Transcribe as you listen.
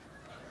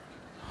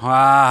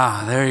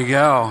Wow, there you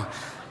go.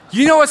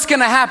 You know what's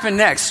going to happen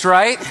next,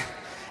 right?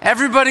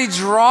 Everybody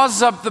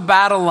draws up the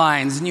battle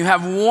lines, and you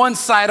have one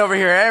side over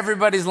here,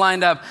 everybody's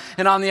lined up,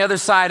 and on the other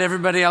side,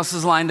 everybody else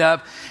is lined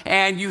up,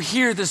 and you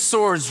hear the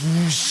swords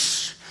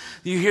whoosh,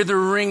 you hear the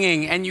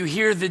ringing, and you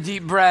hear the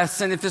deep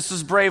breaths, and if this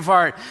was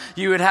Braveheart,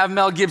 you would have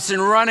Mel Gibson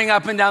running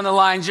up and down the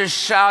line, just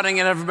shouting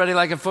at everybody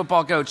like a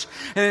football coach,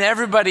 and then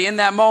everybody in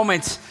that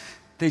moment,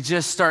 they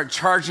just start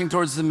charging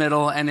towards the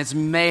middle, and it's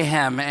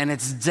mayhem, and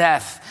it's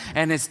death,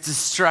 and it's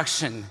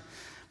destruction.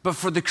 But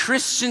for the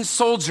Christian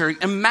soldier,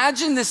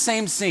 imagine the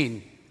same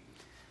scene.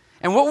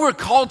 And what we're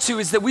called to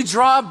is that we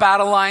draw up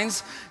battle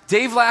lines.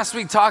 Dave last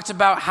week talked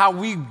about how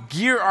we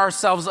gear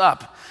ourselves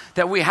up,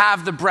 that we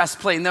have the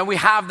breastplate, and that we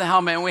have the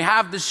helmet, and we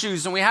have the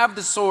shoes, and we have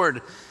the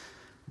sword.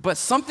 But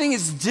something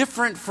is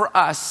different for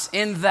us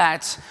in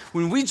that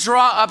when we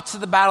draw up to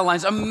the battle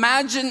lines,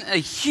 imagine a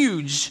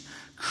huge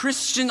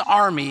Christian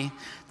army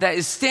that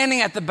is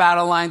standing at the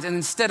battle lines, and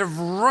instead of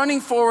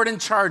running forward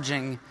and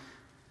charging,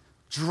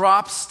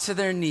 drops to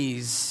their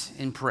knees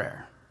in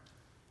prayer.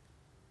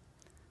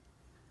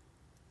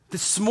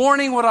 This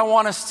morning, what I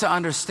want us to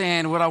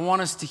understand, what I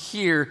want us to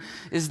hear,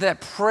 is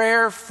that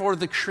prayer for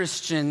the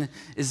Christian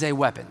is a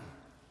weapon.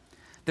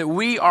 That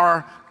we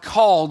are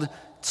called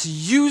to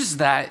use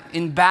that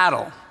in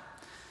battle.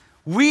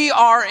 We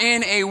are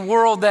in a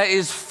world that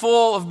is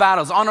full of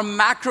battles. On a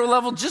macro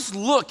level, just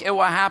look at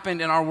what happened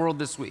in our world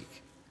this week.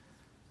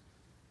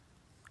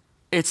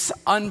 It's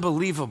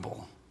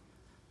unbelievable.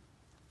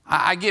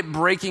 I get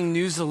breaking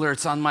news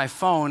alerts on my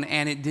phone,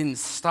 and it didn't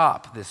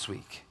stop this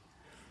week.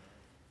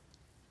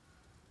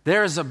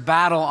 There is a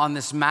battle on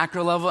this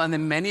macro level, and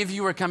then many of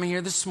you are coming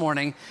here this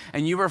morning,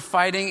 and you are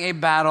fighting a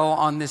battle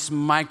on this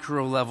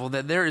micro level,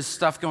 that there is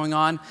stuff going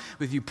on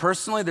with you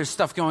personally, there's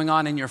stuff going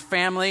on in your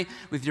family,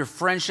 with your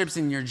friendships,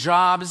 in your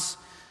jobs,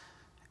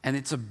 and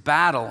it's a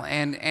battle.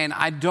 And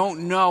I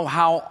don't know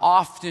how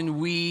often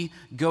we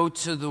go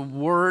to the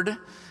Word,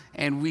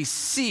 and we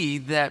see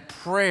that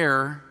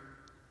prayer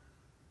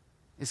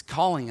is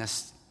calling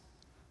us,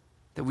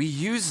 that we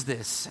use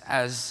this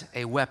as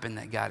a weapon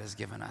that God has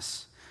given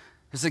us.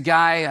 There's a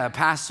guy, a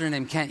pastor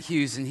named Kent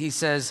Hughes, and he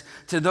says,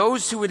 to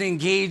those who would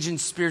engage in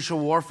spiritual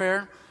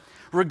warfare,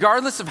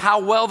 regardless of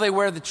how well they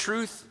wear the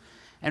truth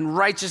and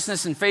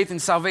righteousness and faith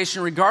and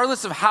salvation,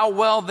 regardless of how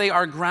well they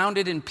are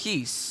grounded in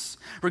peace,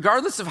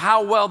 regardless of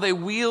how well they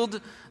wield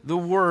the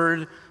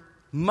word,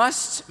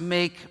 must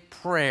make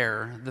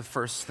prayer the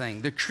first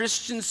thing. The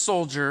Christian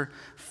soldier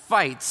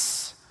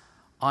fights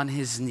on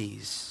his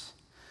knees.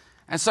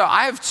 And so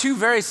I have two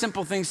very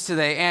simple things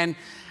today, and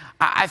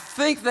I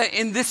think that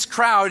in this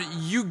crowd,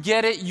 you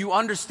get it, you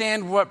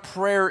understand what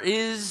prayer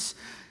is.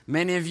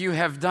 Many of you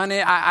have done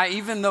it. I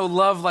even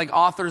love like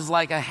authors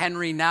like a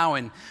Henry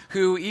Nouwen,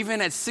 who even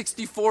at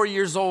 64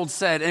 years old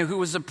said, and who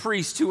was a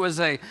priest, who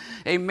was a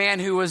man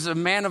who was a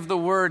man of the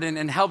word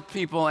and helped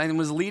people and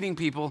was leading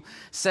people,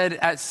 said,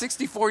 at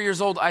 64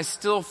 years old, I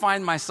still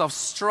find myself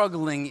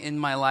struggling in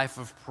my life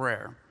of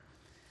prayer.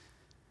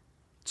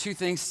 Two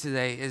things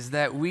today is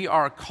that we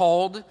are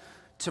called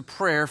to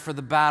prayer for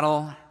the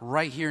battle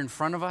right here in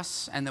front of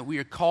us, and that we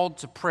are called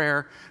to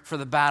prayer for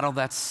the battle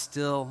that's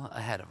still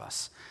ahead of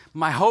us.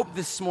 My hope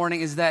this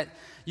morning is that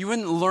you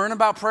wouldn't learn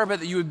about prayer,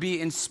 but that you would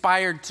be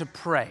inspired to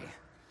pray.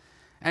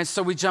 And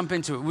so we jump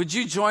into it. Would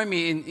you join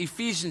me in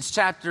Ephesians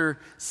chapter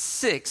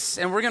 6?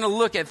 And we're going to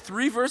look at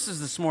 3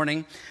 verses this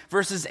morning,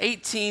 verses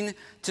 18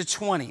 to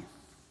 20.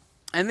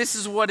 And this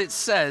is what it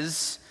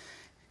says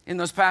in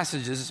those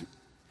passages.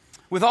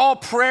 With all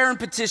prayer and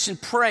petition,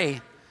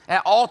 pray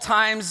at all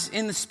times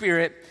in the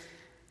Spirit,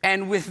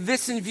 and with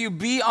this in view,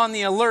 be on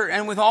the alert,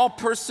 and with all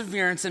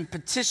perseverance and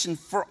petition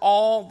for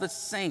all the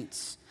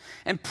saints,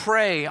 and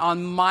pray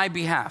on my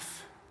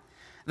behalf,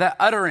 that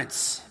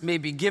utterance may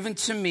be given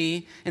to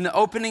me in the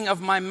opening of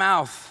my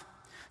mouth,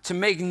 to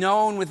make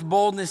known with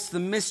boldness the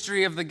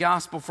mystery of the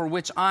gospel, for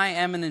which I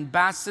am an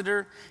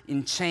ambassador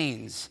in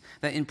chains,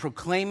 that in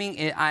proclaiming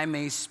it I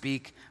may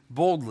speak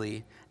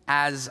boldly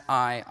as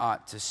I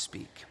ought to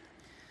speak.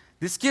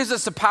 This gives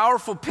us a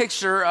powerful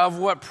picture of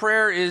what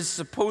prayer is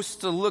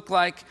supposed to look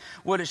like,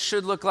 what it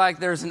should look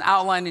like. There's an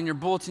outline in your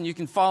bulletin. You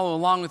can follow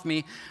along with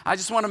me. I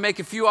just want to make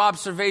a few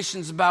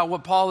observations about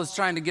what Paul is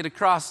trying to get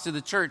across to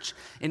the church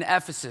in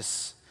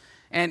Ephesus.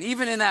 And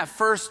even in that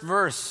first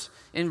verse,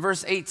 in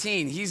verse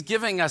 18, he's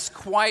giving us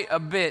quite a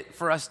bit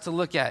for us to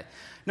look at.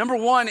 Number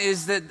one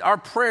is that our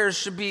prayers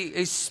should be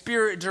a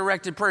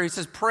Spirit-directed prayer. He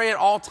says, pray at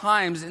all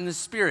times in the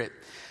Spirit.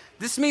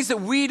 This means that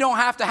we don't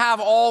have to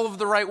have all of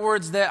the right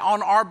words, that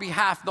on our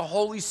behalf, the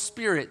Holy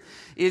Spirit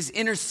is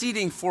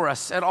interceding for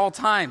us at all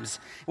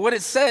times. What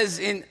it says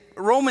in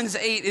Romans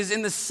 8 is,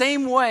 in the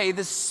same way,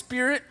 the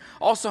Spirit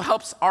also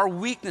helps our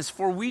weakness,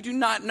 for we do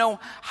not know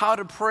how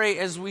to pray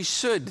as we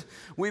should.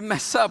 We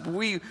mess up.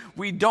 We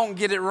don't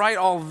get it right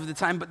all of the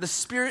time, but the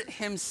Spirit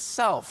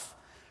himself,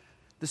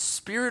 the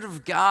Spirit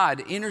of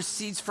God,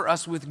 intercedes for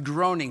us with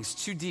groanings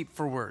too deep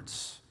for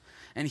words.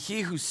 And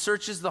he who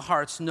searches the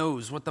hearts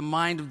knows what the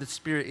mind of the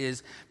Spirit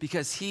is,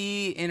 because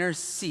he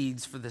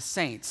intercedes for the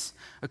saints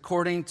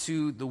according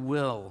to the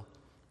will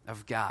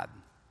of God.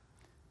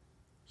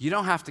 You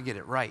don't have to get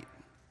it right.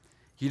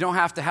 You don't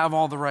have to have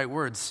all the right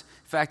words.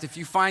 In fact, if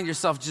you find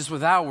yourself just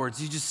without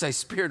words, you just say,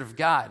 Spirit of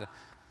God,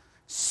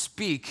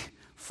 speak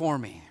for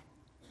me.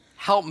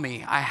 Help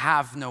me. I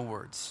have no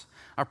words.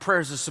 Our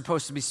prayers are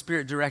supposed to be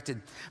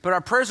Spirit-directed, but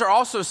our prayers are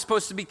also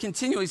supposed to be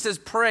continual. He says,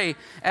 pray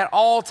at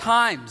all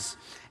times.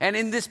 And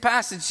in this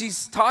passage,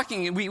 he's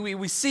talking,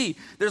 we see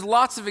there's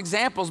lots of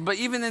examples, but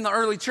even in the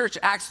early church,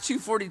 Acts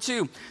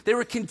 2:42, they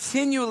were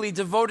continually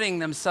devoting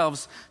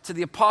themselves to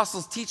the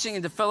apostles' teaching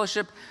and to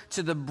fellowship,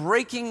 to the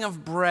breaking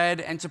of bread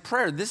and to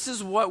prayer. This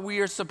is what we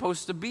are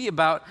supposed to be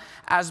about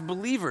as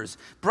believers.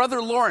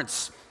 Brother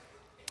Lawrence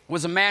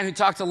was a man who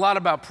talked a lot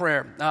about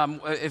prayer.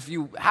 If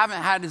you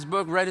haven't had his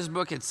book, read his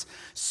book, it's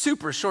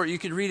super short. You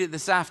could read it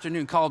this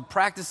afternoon, called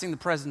Practicing the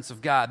Presence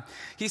of God.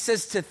 He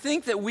says, to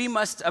think that we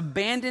must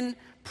abandon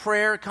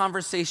prayer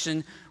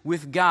conversation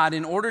with God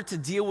in order to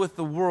deal with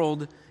the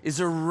world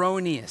is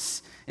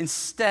erroneous.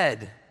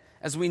 Instead,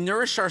 as we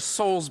nourish our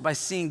souls by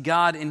seeing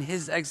God in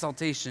his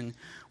exaltation,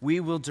 we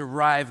will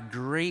derive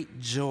great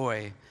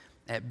joy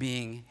at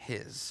being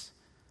his.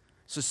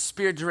 So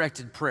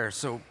Spirit-directed prayer.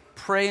 So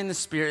pray in the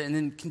Spirit, and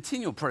then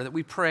continual prayer, that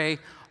we pray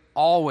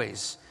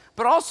always.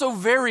 But also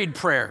varied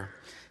prayer.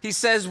 He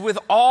says, with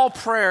all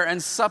prayer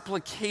and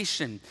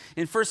supplication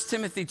in 1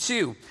 Timothy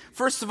 2.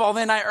 First of all,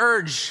 then I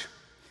urge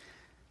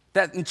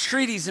that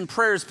entreaties and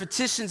prayers,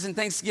 petitions and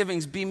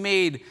thanksgivings be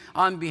made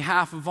on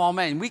behalf of all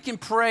men. We can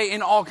pray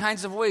in all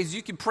kinds of ways.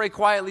 You can pray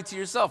quietly to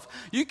yourself.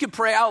 You can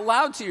pray out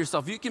loud to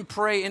yourself. You can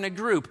pray in a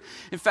group.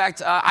 In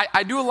fact,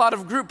 I do a lot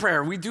of group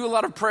prayer. We do a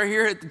lot of prayer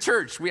here at the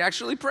church. We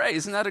actually pray.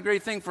 Isn't that a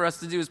great thing for us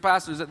to do as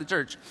pastors at the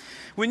church?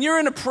 When you're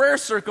in a prayer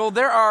circle,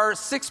 there are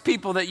 6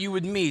 people that you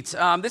would meet.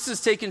 This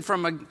is taken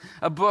from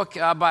a book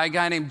by a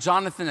guy named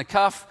Jonathan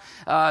Acuff.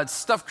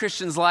 Stuff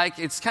Christians like.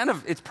 It's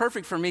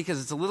perfect for me because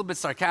it's a little bit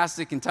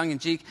sarcastic and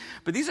tongue-in-cheek.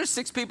 But these are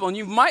 6 people, and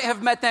you might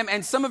have met them,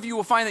 and some of you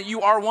will find that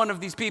you are one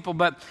of these people.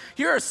 But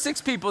here are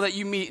 6 people that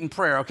you meet in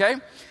prayer, okay?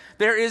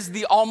 There is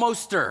the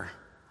almoster.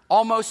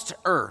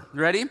 Almoster.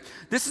 Ready?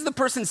 This is the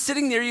person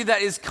sitting near you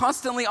that is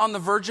constantly on the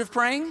verge of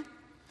praying.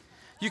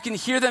 You can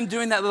hear them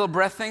doing that little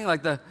breath thing,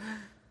 like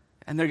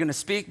and they're going to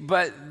speak,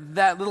 but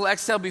that little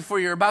exhale before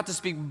you're about to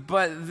speak,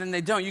 but then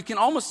they don't. You can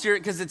almost hear it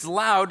because it's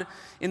loud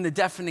in the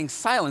deafening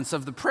silence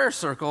of the prayer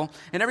circle.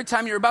 And every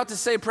time you're about to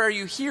say a prayer,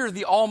 you hear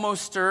the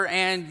almoster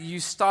and you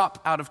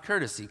stop out of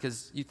courtesy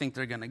because you think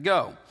they're going to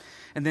go.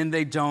 And then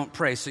they don't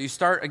pray. So you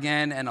start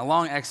again, and a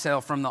long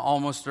exhale from the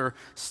almoster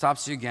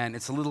stops you again.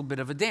 It's a little bit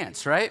of a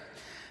dance, right?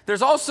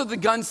 There's also the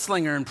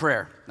gunslinger in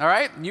prayer, all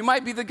right? You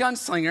might be the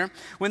gunslinger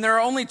when there are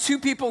only 2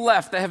 people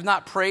left that have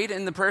not prayed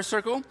in the prayer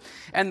circle,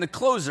 and the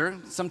closer,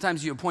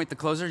 sometimes you appoint the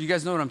closer. You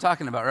guys know what I'm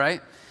talking about,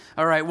 right?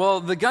 All right, well,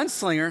 the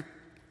gunslinger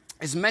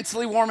is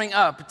mentally warming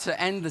up to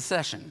end the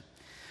session.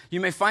 You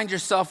may find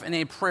yourself in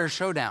a prayer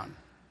showdown.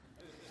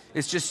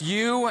 It's just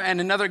you and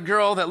another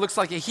girl that looks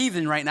like a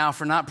heathen right now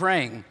for not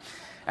praying.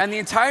 And the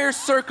entire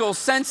circle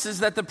senses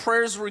that the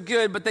prayers were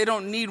good, but they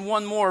don't need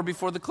one more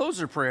before the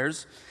closer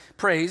prays,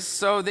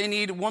 so they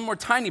need one more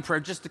tiny prayer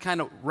just to kind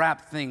of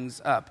wrap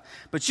things up.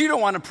 But you don't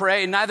want to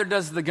pray, and neither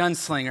does the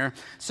gunslinger,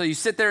 so you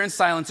sit there in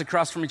silence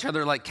across from each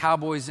other like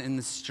cowboys in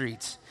the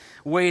street,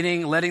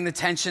 waiting, letting the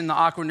tension, the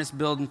awkwardness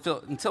build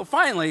until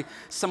finally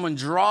someone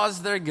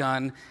draws their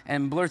gun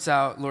and blurts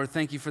out, Lord,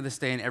 thank you for this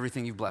day and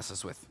everything you've blessed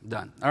us with.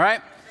 Done. All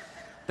right?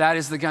 That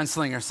is the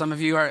gunslinger. Some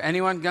of you are,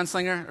 anyone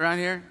gunslinger around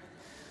here?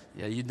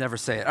 Yeah, you'd never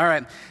say it. All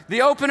right.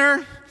 The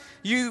opener.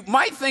 You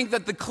might think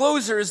that the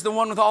closer is the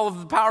one with all of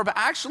the power, but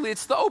actually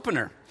it's the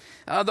opener.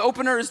 The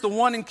opener is the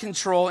one in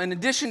control. In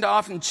addition to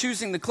often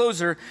choosing the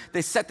closer,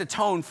 they set the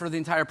tone for the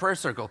entire prayer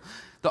circle.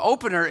 The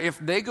opener, if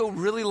they go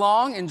really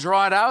long and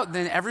draw it out,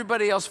 then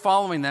everybody else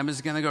following them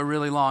is going to go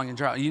really long and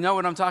draw it. You know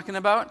what I'm talking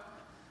about?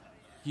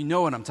 You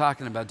know what I'm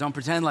talking about. Don't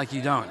pretend like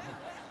you don't.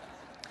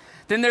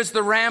 Then there's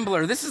the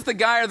rambler. This is the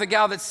guy or the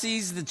gal that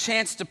sees the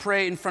chance to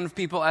pray in front of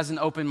people as an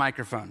open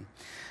microphone.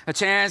 A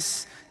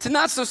chance to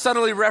not so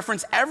subtly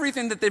reference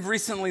everything that they've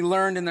recently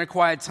learned in their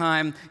quiet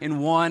time in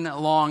one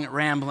long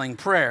rambling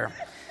prayer.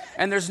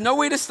 And there's no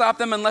way to stop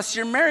them unless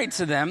you're married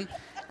to them.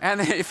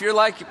 And if you're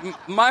like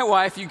my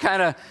wife,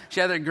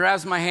 she either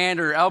grabs my hand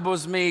or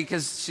elbows me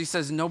because she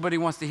says nobody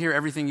wants to hear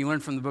everything you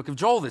learned from the book of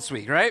Joel this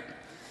week, right?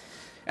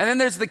 And then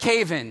there's the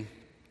cave-in,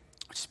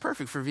 which is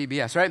perfect for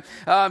VBS,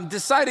 right?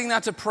 Deciding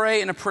not to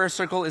pray in a prayer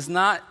circle is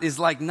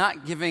like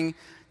not giving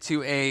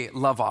to a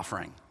love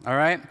offering, all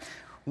right?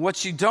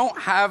 What you don't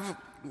have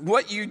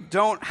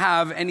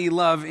any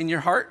love in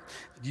your heart,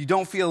 you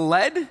don't feel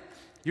led,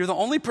 you're the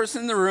only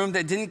person in the room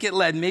that didn't get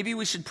led. Maybe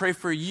we should pray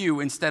for you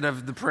instead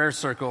of the prayer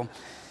circle.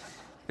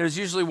 There's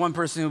usually one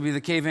person who will be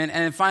the cave-in.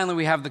 And then finally,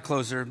 we have the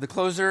closer. The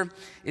closer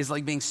is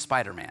like being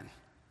Spider-Man.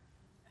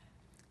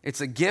 It's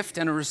a gift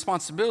and a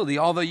responsibility,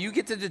 although you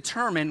get to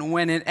determine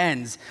when it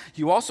ends.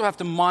 You also have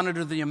to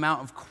monitor the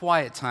amount of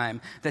quiet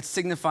time that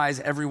signifies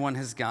everyone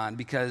has gone,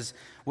 because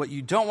what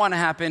you don't want to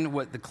happen,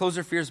 what the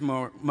closer fears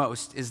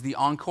most, is the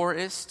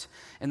encoreist,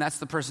 and that's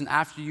the person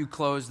after you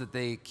close that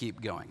they keep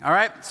going. All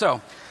right?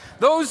 So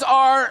those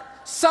are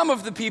some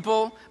of the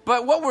people,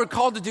 but what we're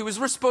called to do is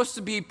we're supposed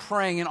to be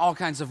praying in all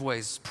kinds of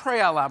ways. Pray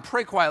out loud,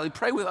 pray quietly,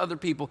 pray with other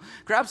people,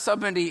 grab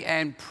somebody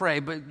and pray,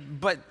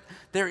 but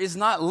there is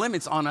not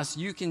limits on us.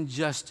 You can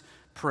just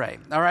pray.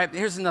 All right,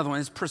 here's another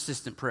one. It's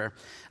persistent prayer.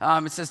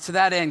 It says, to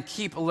that end,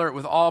 keep alert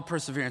with all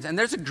perseverance. And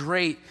there's a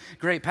great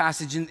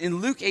passage. In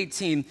Luke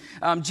 18,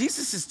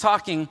 Jesus is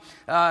talking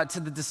to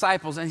the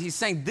disciples, and he's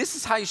saying, this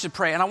is how you should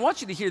pray. And I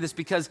want you to hear this,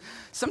 because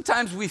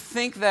sometimes we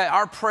think that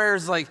our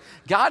prayers, like,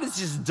 God is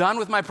just done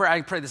with my prayer.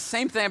 I pray the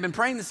same thing. I've been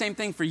praying the same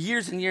thing for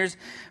years and years.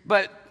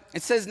 But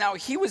it says, now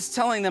he was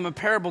telling them a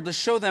parable to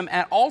show them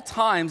at all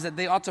times that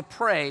they ought to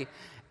pray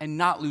and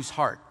not lose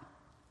heart.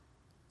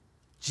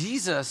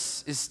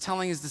 Jesus is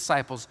telling his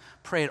disciples,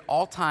 pray at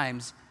all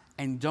times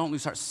and don't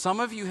lose heart. Some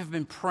of you have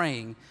been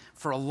praying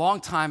for a long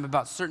time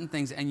about certain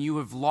things and you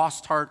have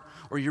lost heart,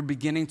 or you're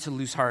beginning to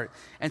lose heart.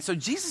 And so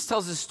Jesus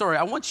tells this story.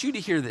 I want you to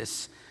hear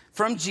this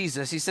from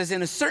Jesus. He says,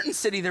 in a certain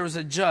city there was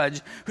a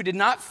judge who did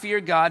not fear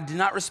God, did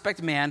not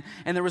respect man,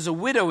 and there was a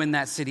widow in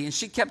that city, and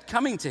she kept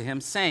coming to him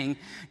saying,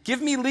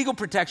 give me legal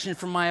protection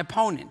from my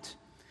opponent.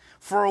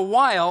 For a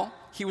while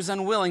he was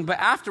unwilling, but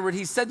afterward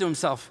he said to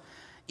himself,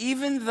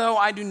 even though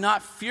I do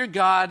not fear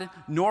God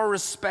nor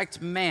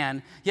respect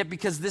man, yet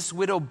because this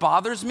widow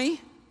bothers me,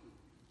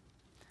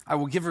 I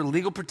will give her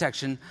legal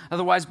protection.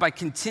 Otherwise, by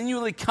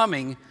continually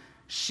coming,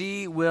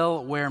 she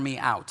will wear me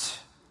out.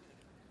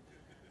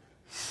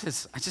 He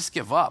says, I just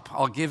give up.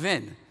 I'll give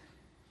in.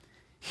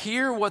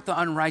 Hear what the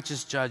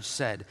unrighteous judge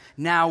said.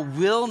 Now,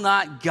 will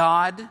not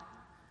God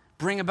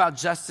bring about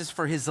justice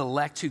for his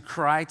elect who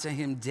cry to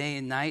him day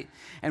and night?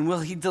 And will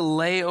he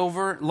delay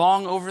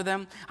long over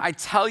them? I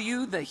tell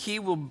you that he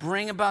will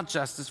bring about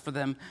justice for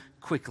them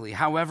quickly.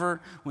 However,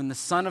 when the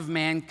Son of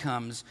Man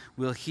comes,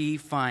 will he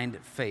find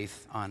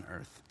faith on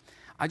earth?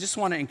 I just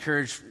want to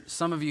encourage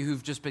some of you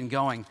who've just been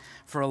going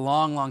for a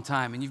long, long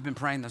time, and you've been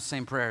praying those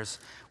same prayers.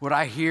 What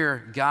I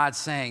hear God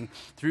saying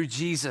through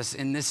Jesus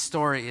in this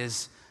story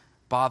is,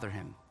 bother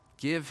him.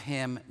 Give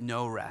him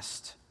no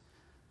rest.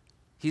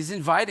 He's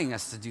inviting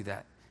us to do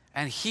that.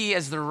 And he,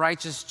 as the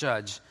righteous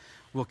judge,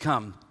 will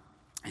come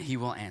and he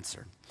will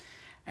answer.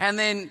 And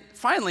then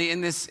finally,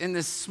 in this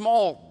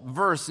small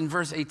verse, in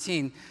verse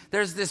 18,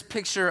 there's this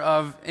picture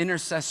of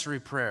intercessory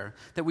prayer,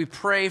 that we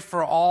pray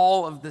for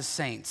all of the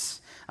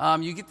saints.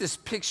 You get this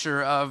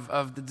picture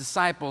of the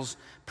disciples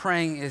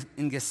praying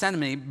in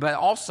Gethsemane, but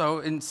also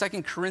in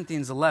 2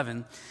 Corinthians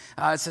 11,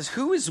 it says,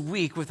 who is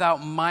weak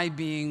without my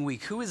being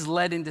weak? Who is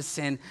led into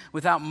sin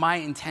without my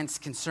intense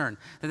concern?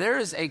 There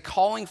is a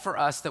calling for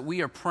us that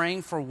we are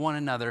praying for one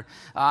another.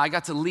 I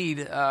got to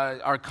lead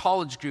our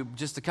college group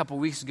just a couple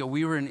weeks ago.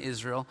 We were in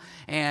Israel,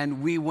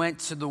 and we went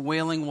to the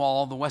Wailing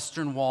Wall, the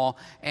Western Wall,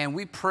 and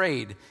we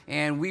prayed,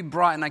 and we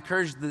brought, and I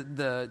encouraged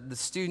the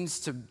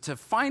students to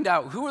find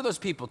out who are those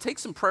people. Take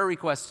some prayer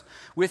requests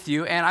with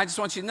you, and I just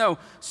want you to know,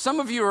 some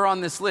of you are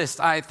on this list.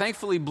 I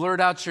thankfully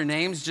blurred out your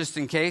names just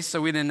in case, so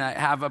we didn't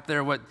have up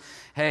there what,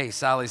 hey,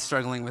 Sally's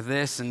struggling with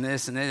this and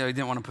this, and we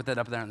didn't want to put that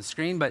up there on the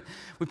screen, but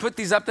we put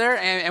these up there,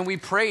 and we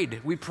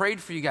prayed. We prayed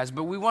for you guys,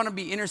 but we want to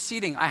be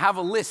interceding. I have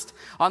a list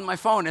on my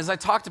phone. As I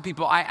talk to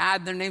people, I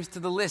add their names to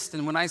the list,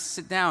 and when I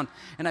sit down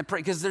and I pray,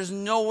 because there's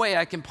no way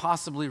I can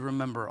possibly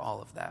remember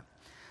all of that.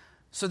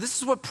 So this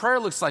is what prayer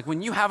looks like.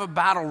 When you have a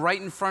battle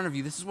right in front of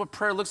you, this is what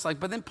prayer looks like.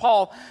 But then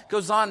Paul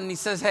goes on and he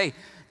says, hey,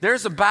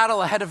 there's a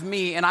battle ahead of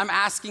me, and I'm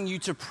asking you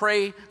to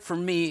pray for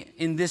me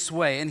in this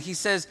way. And he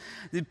says,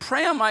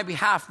 pray on my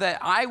behalf that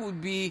I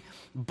would be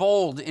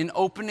bold in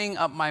opening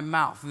up my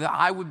mouth, that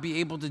I would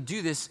be able to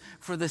do this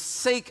for the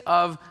sake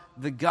of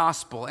the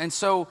gospel. And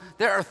so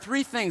there are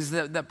three things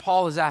that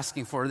Paul is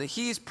asking for, that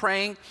he's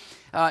praying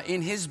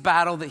in his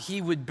battle that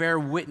he would bear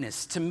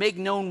witness, to make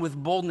known with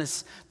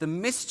boldness the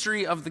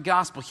mystery of the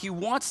gospel. He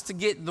wants to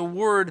get the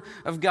word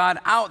of God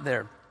out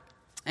there.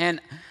 And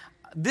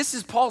this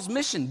is Paul's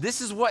mission.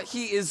 This is what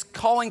he is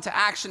calling to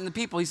action in the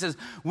people. He says,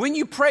 when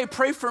you pray,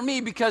 pray for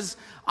me, because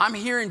I'm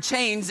here in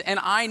chains and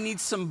I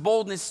need some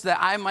boldness so that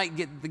I might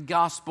get the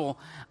gospel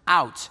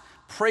out.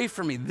 Pray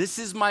for me. This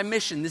is my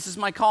mission. This is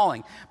my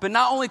calling. But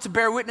not only to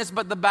bear witness,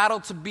 but the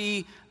battle to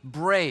be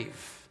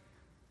brave.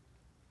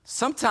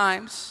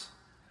 Sometimes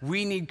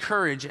we need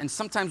courage, and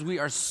sometimes we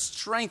are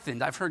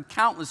strengthened. I've heard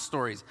countless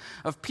stories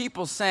of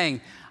people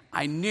saying,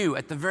 I knew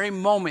at the very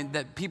moment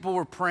that people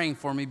were praying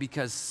for me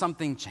because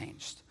something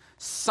changed,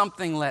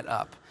 something let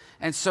up.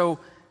 And so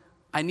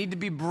I need to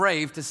be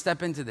brave to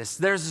step into this.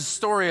 There's a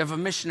story of a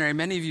missionary.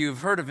 Many of you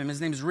have heard of him.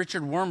 His name is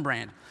Richard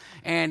Wurmbrand.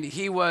 And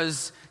he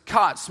was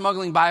caught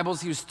smuggling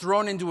Bibles. He was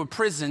thrown into a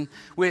prison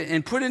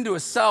and put into a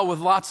cell with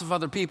lots of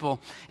other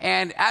people.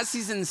 And as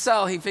he's in the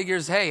cell, he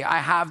figures, hey, I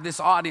have this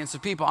audience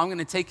of people. I'm going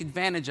to take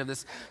advantage of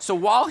this. So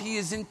while he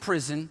is in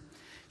prison,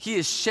 He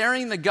is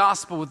sharing the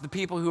gospel with the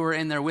people who are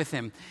in there with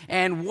him.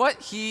 And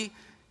what he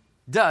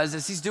does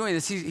as he's doing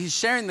this, he's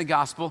sharing the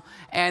gospel,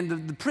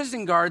 and the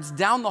prison guards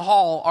down the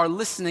hall are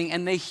listening,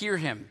 and they hear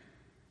him.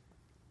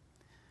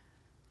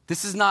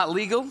 This is not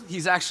legal.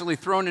 He's actually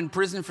thrown in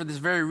prison for this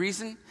very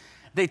reason.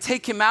 They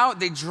take him out,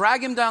 they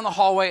drag him down the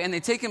hallway, and they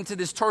take him to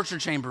this torture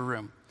chamber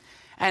room.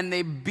 And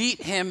they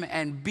beat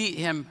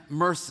him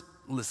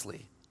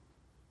mercilessly.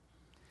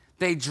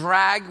 They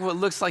drag what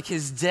looks like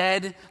his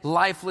dead,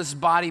 lifeless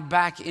body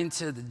back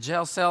into the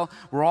jail cell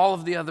where all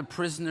of the other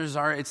prisoners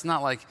are. It's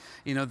not like,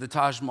 the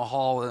Taj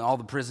Mahal and all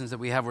the prisons that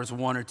we have where it's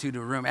one or two to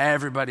a room.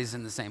 Everybody's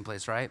in the same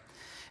place, right?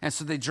 And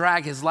so they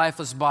drag his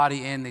lifeless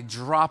body in, they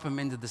drop him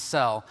into the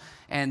cell,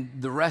 and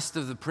the rest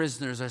of the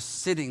prisoners are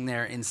sitting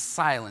there in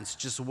silence,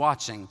 just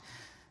watching,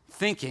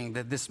 thinking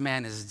that this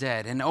man is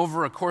dead. And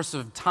over a course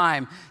of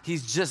time,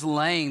 he's just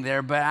laying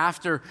there, but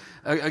after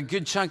a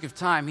good chunk of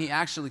time, he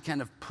actually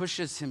kind of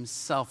pushes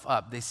himself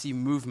up. They see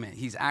movement.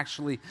 He's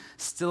actually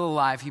still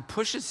alive. He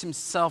pushes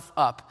himself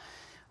up,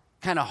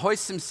 kind of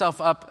hoists himself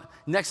up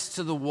next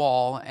to the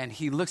wall, and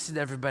he looks at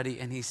everybody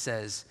and he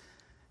says,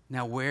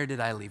 "Now where did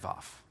I leave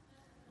off?"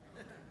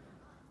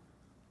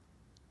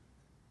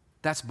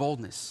 That's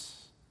boldness.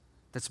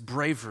 That's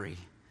bravery.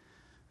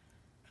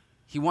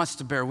 He wants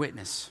to bear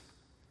witness.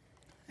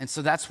 And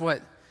so that's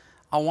what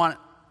I want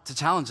to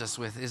challenge us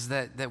with, is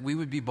that we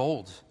would be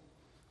bold.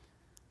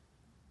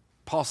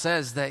 Paul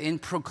says that in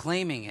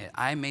proclaiming it,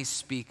 I may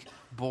speak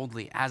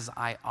boldly as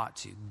I ought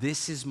to.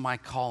 This is my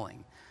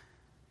calling.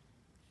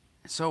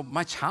 So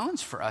my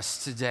challenge for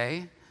us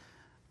today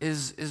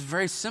is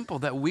very simple,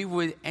 that we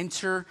would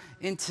enter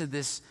into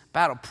this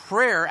battle.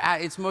 Prayer,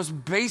 at its most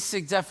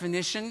basic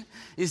definition,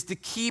 is to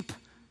keep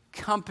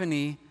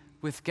company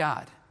with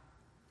God.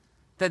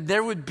 That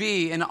there would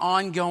be an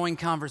ongoing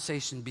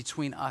conversation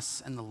between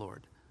us and the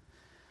Lord.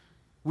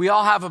 We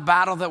all have a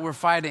battle that we're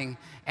fighting,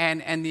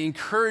 and the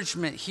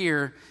encouragement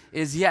here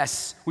is,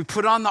 yes, we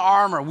put on the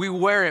armor, we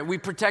wear it, we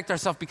protect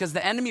ourselves because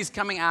the enemy is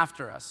coming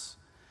after us.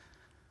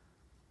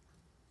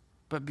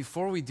 But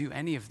before we do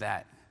any of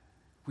that,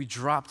 we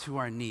drop to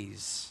our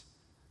knees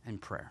in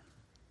prayer.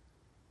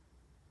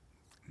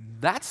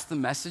 That's the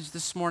message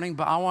this morning,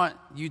 but I want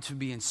you to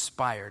be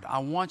inspired. I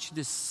want you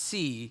to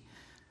see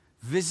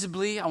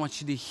visibly, I want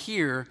you to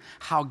hear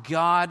how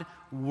God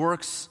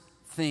works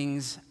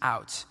things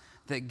out,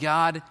 that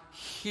God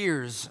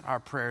hears our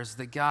prayers,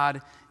 that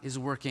God is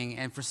working.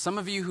 And for some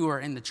of you who are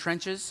in the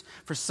trenches,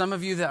 for some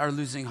of you that are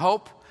losing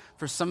hope,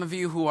 for some of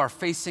you who are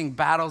facing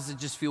battles that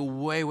just feel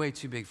way, way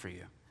too big for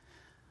you,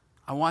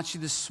 I want you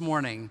this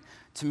morning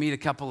to meet a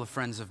couple of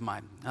friends of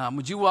mine.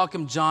 Would you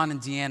welcome John and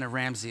Deanna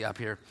Ramsey up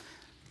here?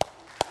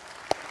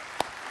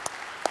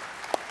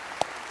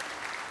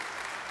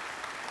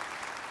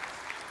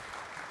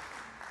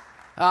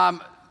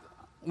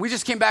 We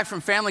just came back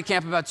from family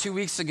camp about 2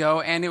 weeks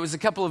ago, and it was a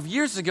couple of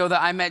years ago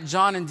that I met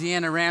John and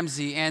Deanna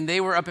Ramsey, and they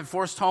were up at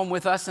Forest Home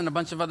with us and a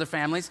bunch of other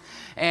families,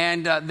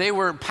 and they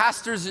were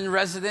pastors in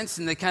residence,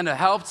 and they kind of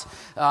helped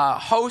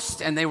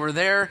host, and they were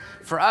there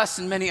for us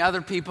and many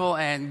other people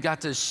and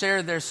got to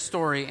share their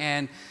story,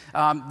 and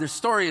their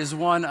story is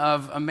one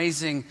of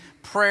amazing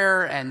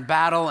prayer and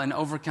battle and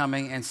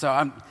overcoming, and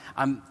so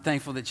I'm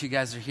thankful that you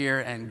guys are here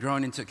and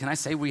growing into it. Can I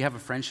say we have a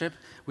friendship?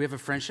 We have a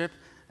friendship?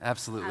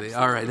 Absolutely.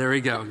 All right, there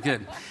we go.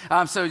 Good.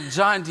 So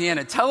John and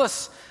Deanna, tell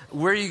us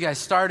where you guys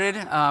started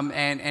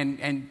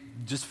and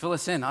just fill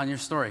us in on your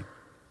story.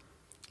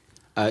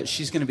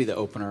 She's going to be the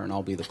opener and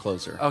I'll be the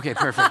closer. Okay,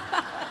 perfect.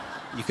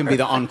 You can be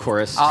the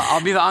encoreist.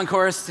 I'll be the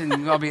encoreist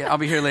and I'll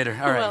be here later.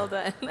 All right. Well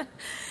done.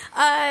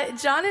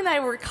 John and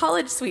I were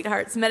college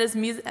sweethearts, met as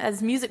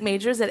music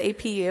majors at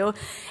APU,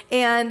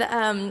 and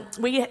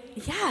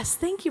yes,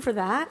 thank you for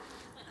that.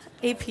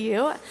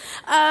 APU.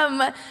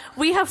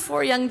 We have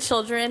 4 young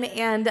children,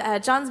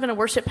 and John's been a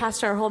worship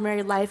pastor our whole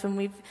married life,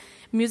 and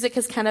music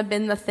has kind of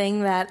been the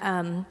thing that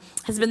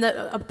has been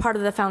a part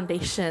of the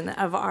foundation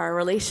of our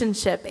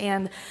relationship.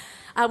 And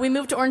we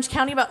moved to Orange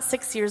County about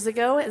 6 years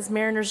ago as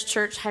Mariners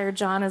Church hired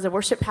John as a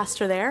worship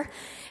pastor there.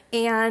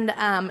 And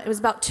it was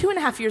about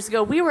 2.5 years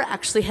ago, we were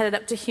actually headed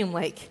up to Hume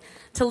Lake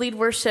to lead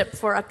worship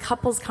for a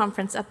couples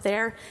conference up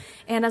there.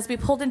 And as we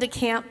pulled into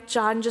camp,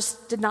 John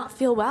just did not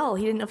feel well.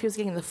 He didn't know if he was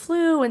getting the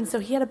flu, and so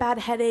he had a bad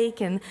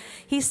headache, and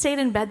he stayed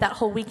in bed that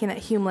whole weekend at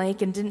Hume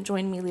Lake and didn't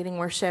join me leading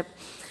worship.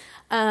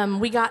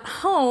 We got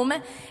home,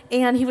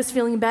 and he was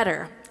feeling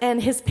better.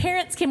 And his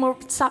parents came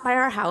over to stop by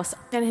our house,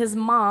 and his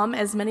mom,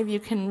 as many of you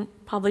can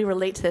probably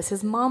relate to this,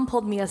 his mom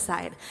pulled me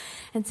aside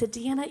and said,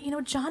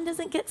 Deanna, John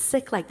doesn't get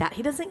sick like that.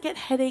 He doesn't get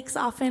headaches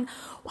often.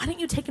 Why don't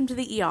you take him to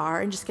the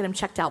ER and just get him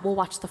checked out? We'll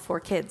watch the 4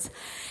 kids.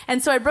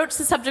 And so I broached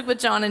the subject with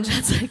John, and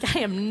John's like, I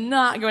am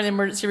not going to the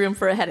emergency room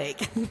for a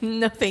headache.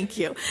 No, thank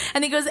you.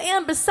 And he goes,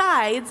 and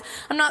besides,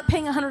 I'm not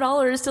paying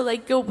 $100 to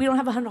go. We don't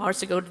have $100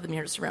 to go to the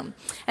emergency room.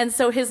 And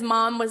so his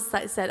mom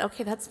said,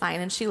 okay, that's fine.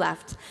 And she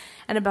left.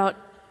 And about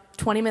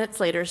 20 minutes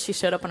later, she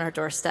showed up on our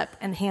doorstep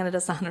and handed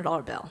us a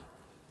 $100 bill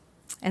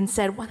and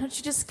said, why don't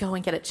you just go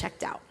and get it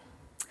checked out?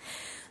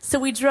 So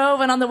we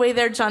drove, and on the way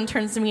there, John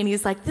turns to me and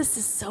he's like, this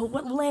is so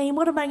lame.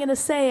 What am I going to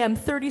say? I'm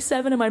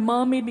 37 and my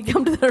mom made me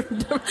come to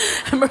the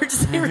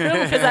emergency room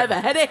because I have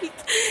a headache.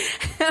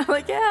 And I'm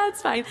like, yeah,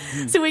 it's fine.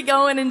 So we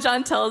go in and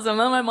John tells them,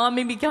 oh, my mom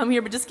made me come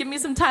here, but just give me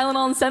some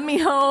Tylenol and send me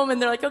home.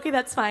 And they're like, okay,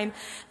 that's fine.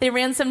 They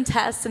ran some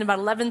tests, and about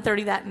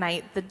 11:30 that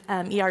night,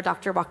 the ER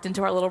doctor walked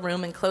into our little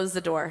room and closed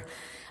the door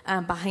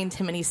behind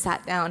him, and he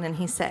sat down and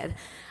he said,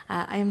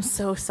 I am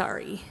so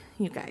sorry,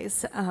 you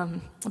guys,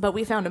 but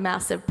we found a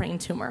massive brain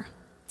tumor.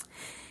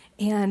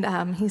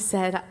 And he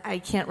said, I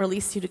can't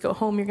release you to go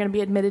home. You're going to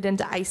be admitted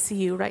into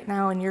ICU right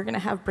now, and you're going to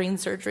have brain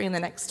surgery in the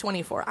next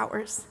 24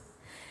 hours.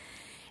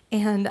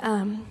 And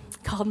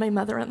called my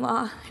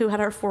mother-in-law, who had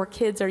our 4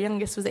 kids. Our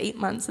youngest was 8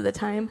 months at the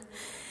time,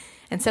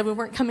 and said we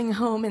weren't coming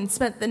home, and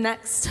spent the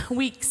next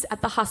weeks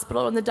at the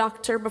hospital. And the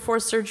doctor, before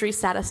surgery,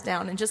 sat us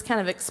down and just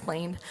kind of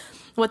explained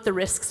what the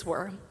risks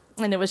were.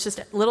 And it was just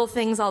little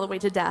things all the way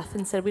to death,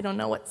 and said, we don't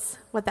know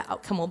what the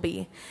outcome will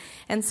be.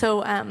 And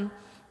so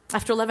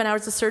after 11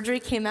 hours of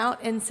surgery, came out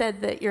and said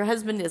that your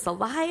husband is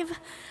alive,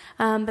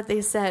 but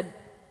they said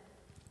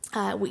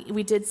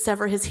we did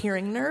sever his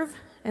hearing nerve,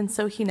 and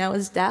so he now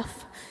is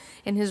deaf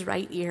in his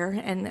right ear,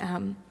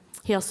 and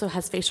he also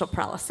has facial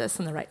paralysis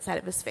on the right side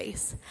of his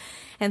face.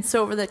 And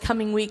so over the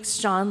coming weeks,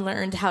 John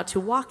learned how to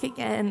walk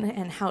again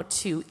and how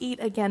to eat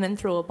again and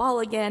throw a ball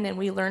again, and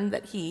we learned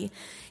that he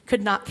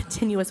could not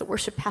continue as a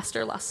worship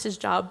pastor, lost his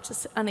job,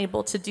 just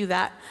unable to do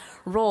that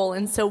role.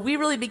 And so we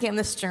really began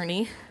this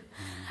journey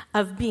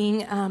of being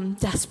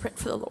desperate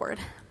for the Lord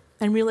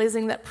and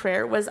realizing that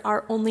prayer was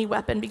our only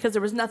weapon because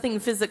there was nothing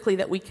physically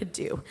that we could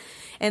do.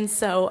 And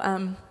so,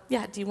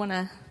 do you want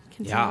to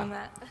continue on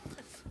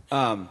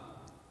that?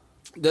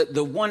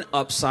 The one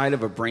upside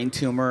of a brain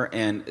tumor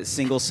and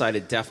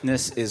single-sided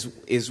deafness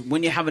is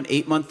when you have an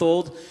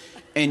 8-month-old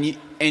and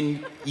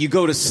you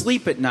go to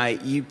sleep at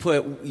night, you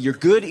put your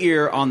good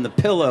ear on the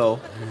pillow.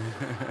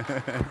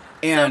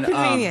 And, so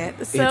convenient.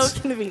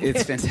 Convenient.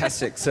 It's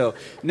fantastic. So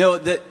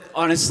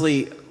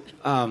honestly,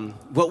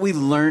 what we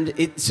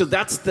learned. So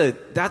that's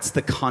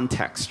the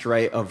context,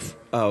 right?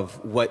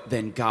 Of what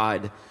then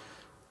God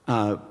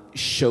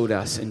showed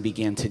us and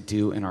began to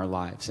do in our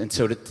lives. And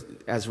so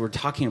as we're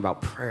talking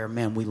about prayer,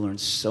 man, we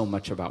learned so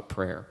much about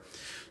prayer.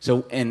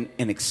 So and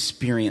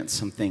experience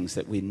some things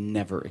that we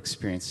never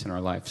experienced in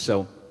our life.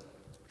 So,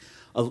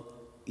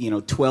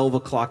 12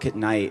 o'clock at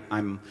night,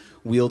 I'm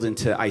wheeled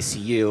into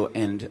ICU,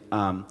 and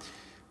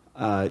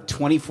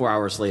 24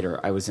 hours later,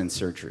 I was in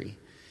surgery.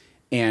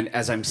 And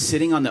as I'm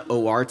sitting on the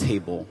OR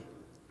table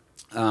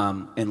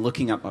and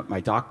looking up at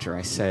my doctor,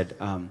 I said,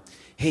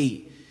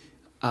 "Hey,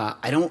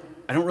 I don't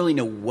really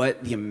know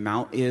what the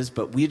amount is,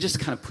 but we just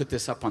kind of put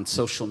this up on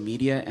social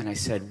media." And I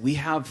said, "We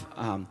have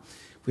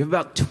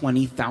about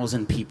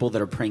 20,000 people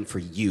that are praying for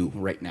you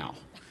right now."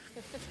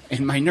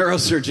 And my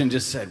neurosurgeon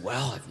just said,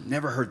 "Well, I've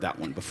never heard that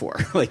one before."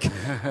 Like,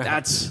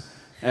 that's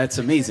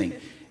amazing.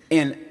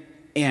 And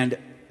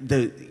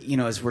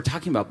as we're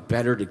talking about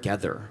better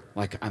together,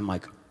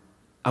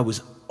 I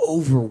was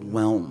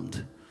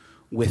overwhelmed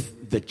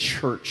with the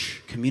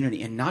church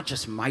community, and not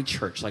just my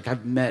church. Like,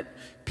 I've met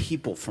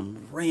people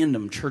from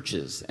random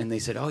churches, and they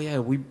said, "Oh yeah,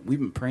 we've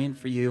been praying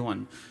for you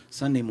on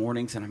Sunday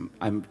mornings," and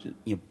I'm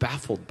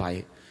baffled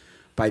by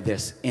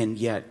this, and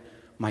yet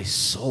my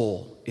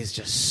soul is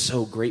just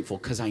so grateful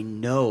because I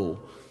know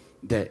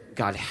that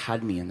God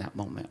had me in that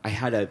moment. I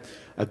had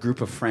a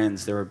group of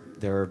friends. There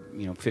were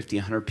 50,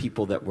 100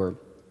 people that were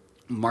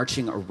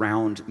marching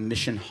around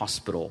Mission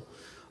Hospital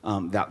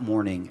that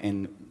morning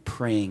and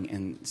praying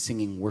and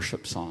singing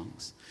worship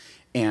songs,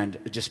 and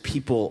just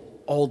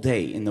people all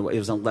day. It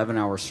was an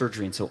 11-hour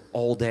surgery, and so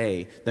all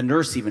day the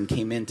nurse even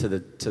came into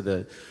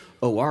the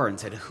OR and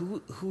said,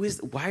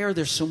 why are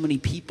there so many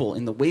people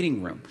in the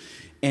waiting room?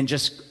 And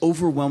just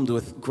overwhelmed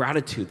with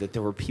gratitude that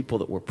there were people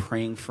that were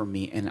praying for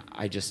me, and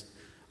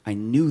I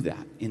knew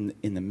that in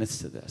the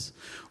midst of this.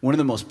 One of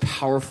the most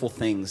powerful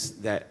things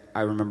that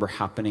I remember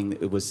happening,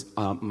 it was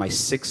my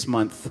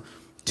 6-month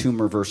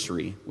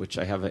tumorversary, which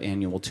I have an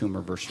annual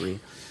tumorversary.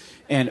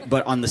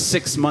 But on the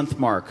 6-month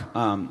mark,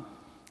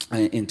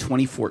 in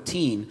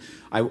 2014,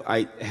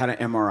 I had an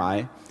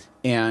MRI,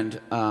 and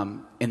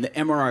the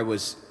MRI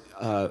was,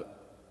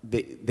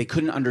 they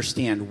couldn't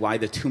understand why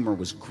the tumor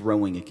was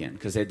growing again,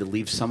 because they had to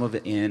leave some of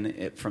it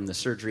in from the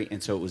surgery,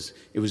 and so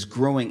it was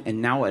growing,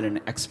 and now at an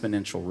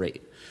exponential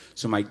rate.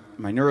 So my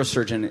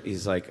neurosurgeon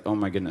is like, "Oh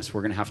my goodness,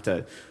 we're gonna have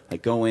to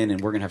go in, and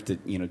we're gonna have to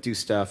do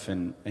stuff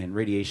and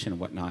radiation and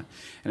whatnot."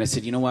 And I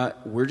said, "You know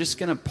what? We're just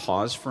gonna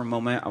pause for a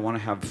moment. We'll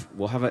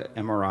have an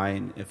MRI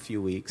in a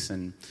few weeks."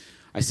 And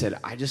I said,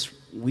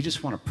 we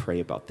just want to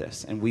pray about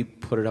this. And we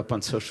put it up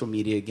on social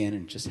media again,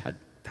 and just had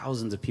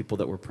thousands of people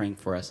that were praying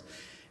for us.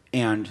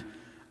 And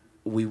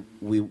we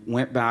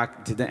went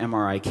back, did the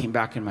MRI, came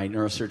back in my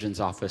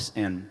neurosurgeon's office,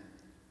 and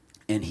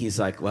he's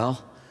like,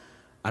 "Well,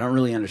 I don't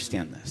really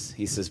understand this."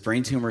 He says,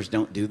 "Brain tumors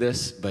don't do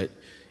this, but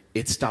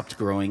it stopped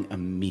growing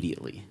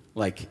immediately.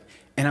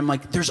 And I'm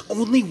like, there's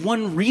only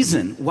one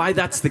reason why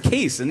that's the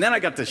case. And then I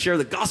got to share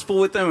the gospel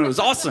with them, and it was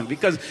awesome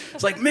because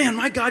it's like, man,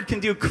 my God can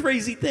do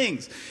crazy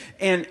things.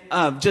 And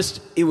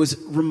it was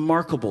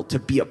remarkable to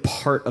be a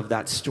part of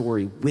that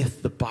story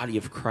with the body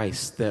of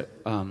Christ that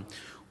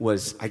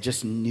I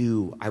just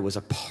knew I was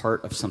a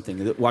part of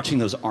something. Watching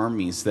those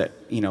armies that,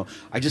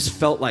 I just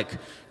felt like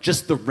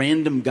just the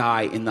random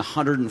guy in the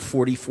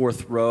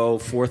 144th row,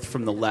 fourth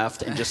from the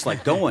left, and just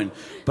like going.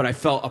 But I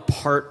felt a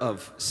part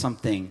of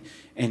something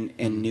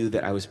and knew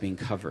that I was being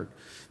covered.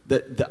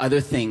 The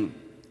other thing,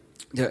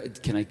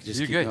 can I just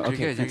You're keep good. going?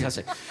 Okay, You're good.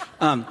 fantastic.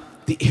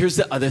 Here's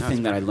the other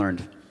thing that I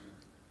learned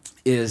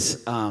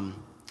is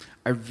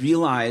I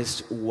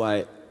realized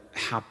what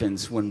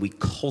happens when we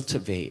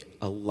cultivate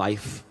a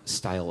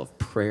lifestyle of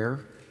prayer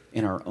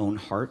in our own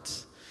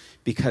hearts,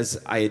 because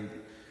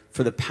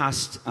for the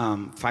past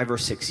 5 or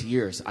 6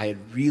 years, I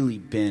had really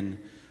been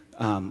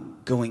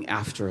going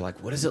after,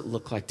 like, what does it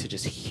look like to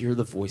just hear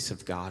the voice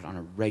of God on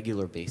a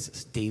regular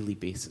basis, daily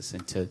basis,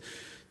 and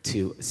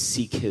to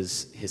seek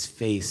his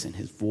face and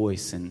his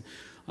voice, and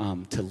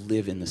to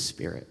live in the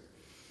Spirit.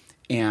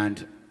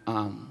 And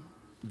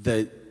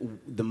the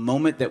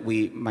moment that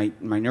my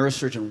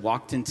neurosurgeon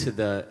walked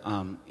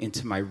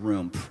into my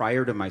room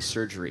prior to my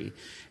surgery,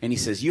 and he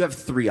says, you have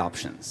 3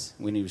 options.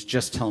 When he was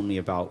just telling me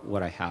about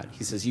what I had,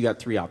 he says, you got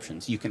 3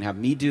 options. You can have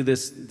me do the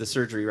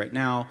surgery right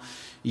now.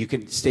 You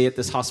can stay at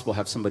this hospital,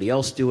 have somebody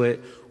else do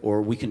it,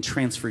 or we can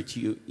transfer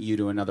you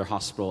to another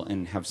hospital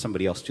and have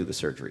somebody else do the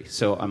surgery.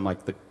 So I'm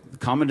like, the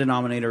common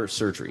denominator,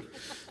 surgery.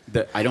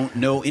 I don't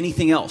know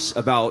anything else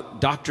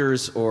about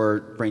doctors or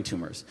brain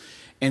tumors.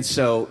 And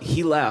so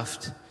he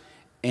left,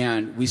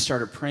 and we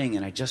started praying,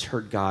 and I just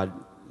heard God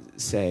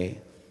say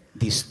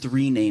these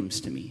 3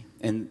 names to me.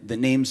 And the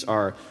names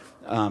are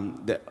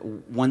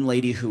one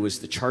lady who was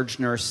the charge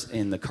nurse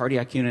in the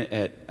cardiac unit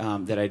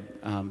that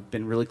I'd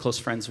been really close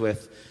friends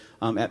with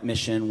at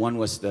Mission. One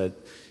was the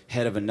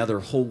head of another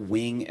whole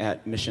wing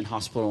at Mission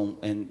Hospital,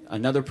 and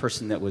another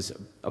person that was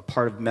a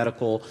part of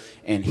medical,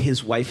 and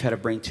his wife had a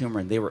brain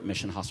tumor, and they were at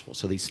Mission Hospital.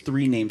 So these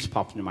 3 names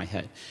popped into my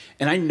head.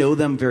 And I know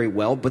them very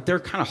well, but they're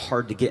kind of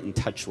hard to get in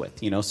touch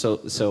with,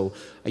 So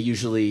I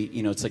usually,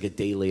 it's like a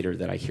day later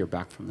that I hear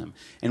back from them.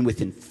 And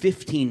within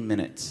 15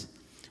 minutes,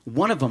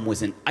 one of them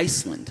was in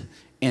Iceland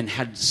and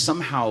had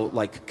somehow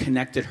like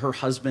connected her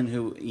husband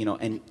who,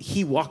 and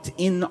he walked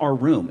in our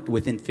room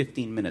within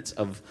 15 minutes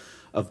of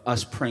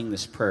us praying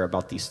this prayer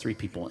about these 3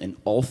 people, and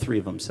all 3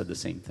 of them said the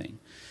same thing.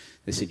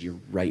 They said, you're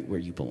right where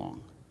you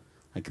belong.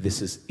 Like,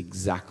 this is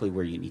exactly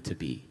where you need to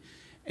be.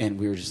 And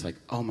we were just like,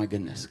 oh my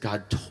goodness,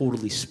 God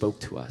totally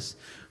spoke to us.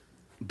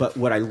 But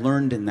what I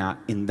learned in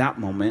that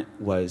moment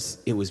was,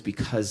 it was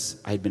because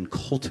I'd been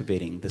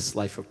cultivating this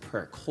life of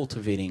prayer,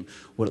 cultivating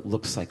what it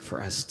looks like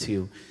for us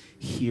to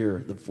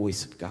hear the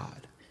voice of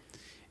God.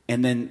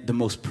 And then the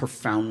most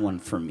profound one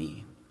for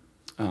me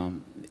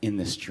in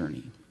this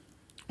journey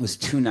was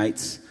 2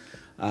 nights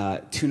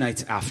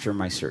after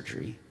my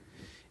surgery.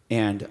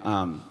 And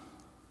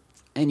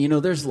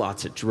there's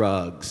lots of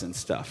drugs and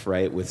stuff,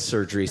 right, with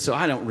surgery. So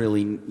I don't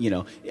really,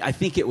 I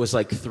think it was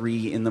like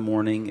 3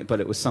 a.m, but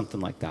it was something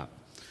like that.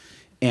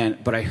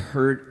 But I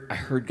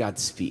heard God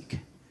speak,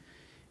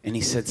 and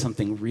he said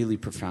something really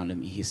profound to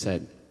me. He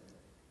said,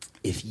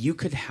 if you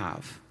could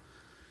have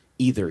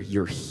either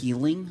your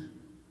healing,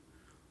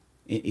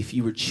 if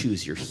you would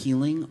choose your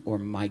healing or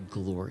my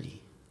glory,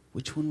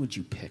 which one would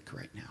you pick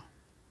right now?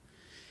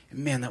 And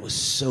man, that was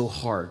so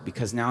hard,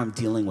 because now I'm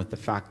dealing with the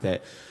fact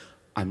that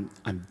I'm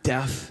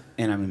deaf,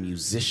 and I'm a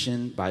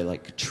musician by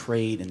like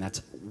trade, and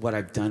that's what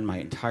I've done my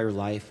entire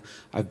life.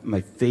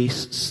 My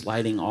face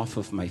sliding off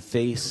of my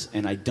face,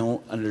 and I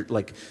don't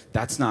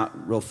that's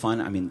not real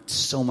fun. I mean,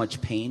 so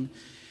much pain.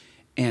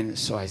 And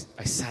so I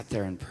sat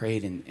there and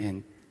prayed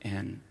and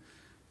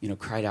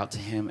cried out to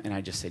him, and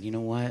I just said, you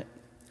know what?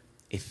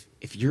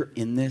 If you're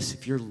in this,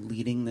 if you're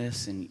leading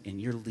this, and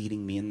you're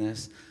leading me in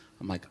this,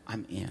 I'm like,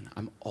 I'm in.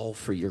 I'm all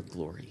for your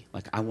glory.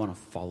 Like, I want to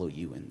follow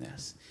you in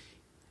this.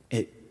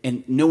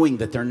 And knowing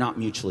that they're not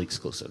mutually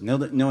exclusive.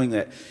 Knowing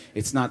that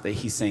it's not that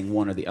he's saying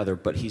one or the other,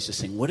 but he's just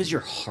saying, what does your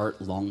heart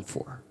long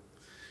for?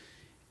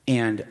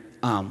 And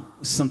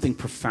something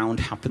profound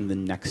happened the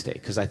next day,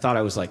 because I thought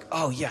I was like,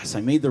 oh, yes,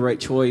 I made the right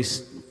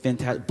choice.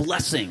 Fantastic.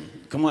 Blessing.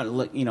 Come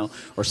on,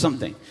 or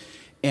something.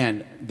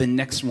 And the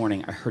next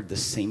morning, I heard the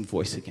same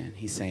voice again.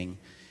 He's saying,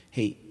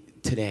 hey,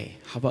 today,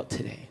 how about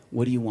today?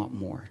 What do you want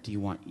more? Do you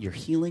want your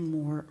healing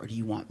more, or do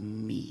you want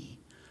me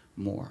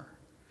more?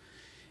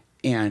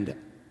 And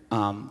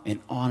on and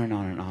on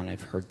and on,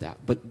 I've heard that.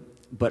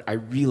 But I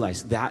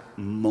realized that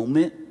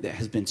moment that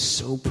has been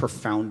so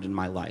profound in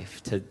my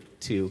life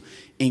to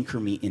anchor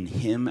me in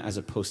him as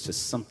opposed to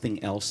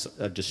something else,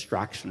 a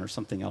distraction or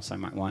something else I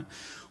might want,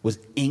 was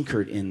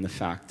anchored in the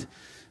fact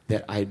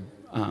that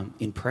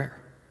in prayer,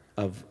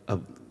 of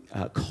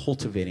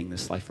cultivating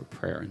this life of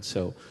prayer. And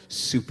so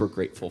super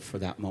grateful for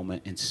that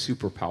moment, and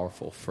super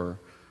powerful for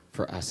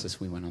us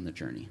as we went on the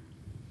journey.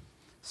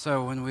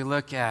 So when we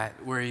look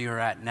at where you're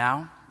at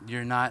now,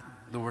 you're not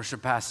the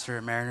worship pastor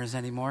at Mariners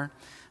anymore,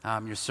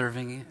 You're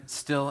serving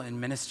still in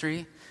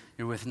ministry.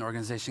 You're with an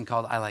organization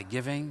called I Like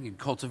Giving. You're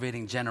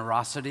cultivating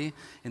generosity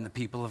in the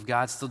people of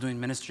God, still doing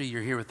ministry.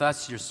 You're here with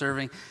us. You're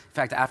serving. In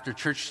fact, after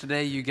church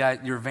today,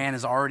 your van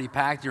is already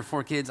packed. Your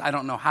 4 kids, I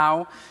don't know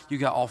how. You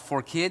got all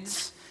 4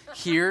 kids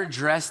here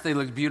dressed. They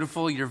look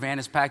beautiful. Your van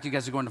is packed. You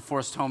guys are going to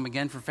Forest Home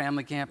again for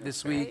family camp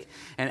this week. Right.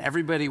 And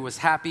everybody was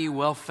happy,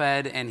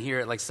 well-fed, and here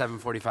at like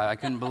 7:45. I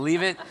couldn't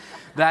believe it.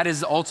 That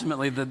is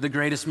ultimately the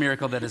greatest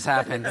miracle that has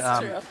happened.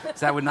 So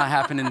that would not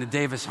happen in the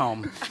Davis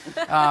home.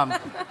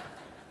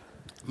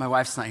 My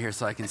wife's not here,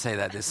 so I can say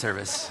that this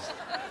service.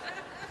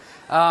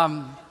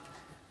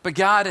 But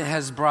God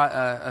has brought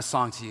a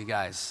song to you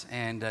guys,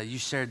 and you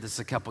shared this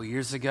a couple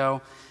years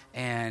ago,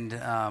 and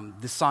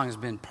this song has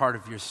been part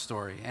of your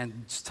story.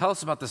 And just tell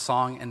us about the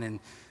song, and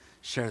then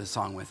share the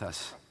song with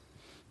us.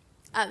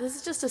 This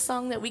is just a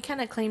song that we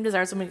kind of claimed as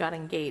ours when we got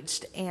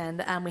engaged,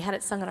 and we had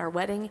it sung at our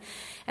wedding,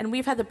 and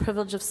we've had the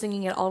privilege of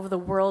singing it all over the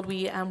world.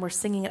 We were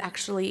singing it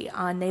actually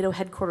on NATO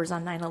headquarters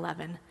on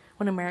 9/11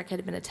 when America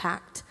had been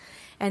attacked.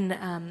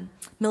 And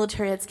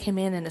military heads came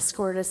in and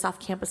escorted us off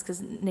campus because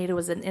NATO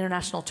was an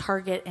international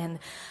target. And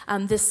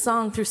this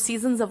song, through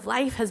seasons of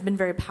life, has been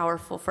very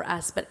powerful for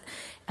us. But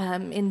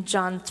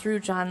through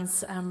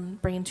John's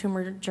brain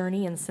tumor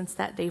journey, and since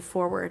that day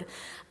forward,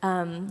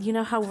 you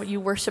know how you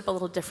worship a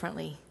little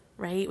differently,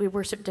 right? We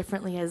worship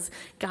differently as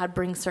God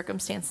brings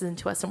circumstances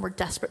into us, and we're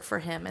desperate for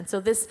Him. And so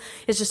this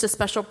is just a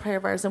special prayer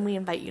of ours, and we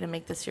invite you to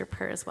make this your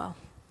prayer as well.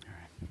 All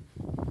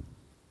right.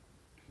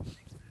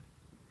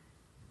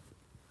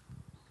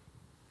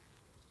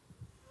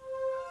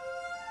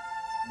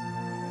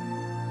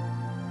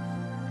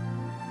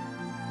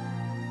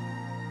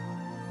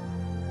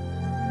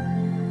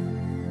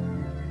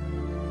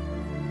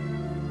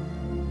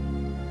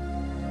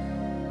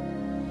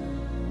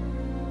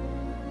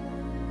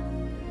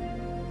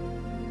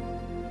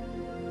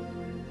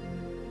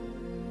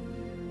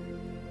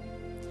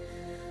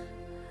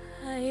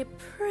 I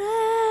pray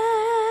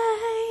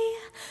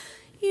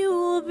you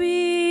will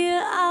be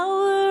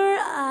our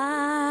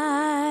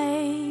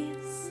eyes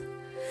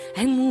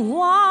and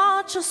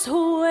watch us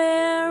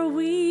where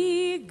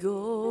we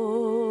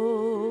go,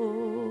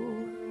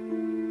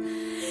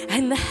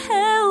 and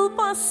help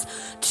us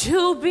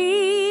to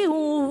be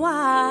wise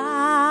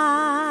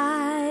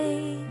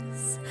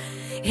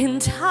in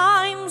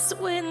times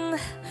when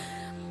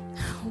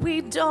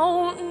we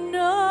don't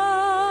know.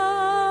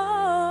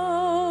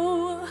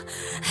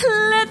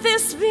 Let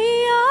this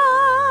be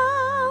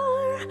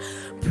our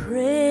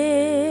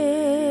prayer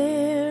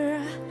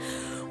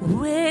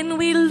when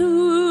we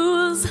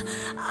lose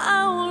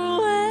our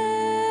way.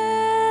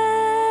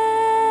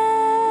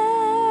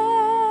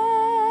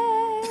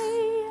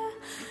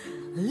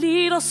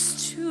 Lead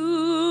us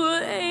to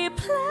a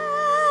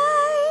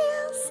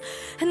place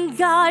and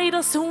guide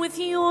us with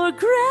your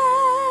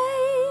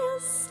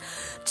grace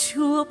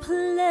to a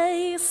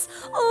place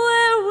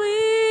where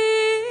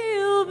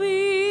we'll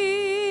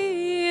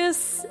be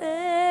saved.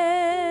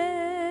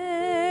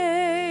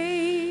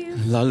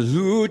 La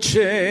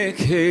luce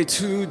che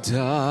tu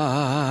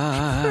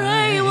dai,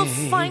 Pray we'll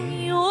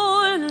find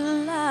your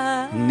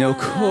light, nel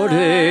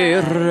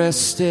cuore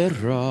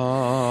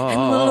resterà.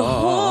 and we'll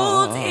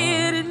hold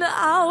it in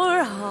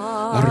our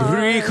heart.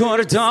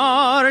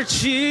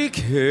 Ricordarci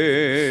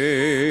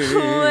che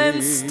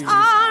When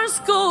stars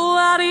go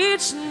out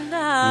each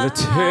night,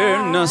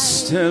 l'eterna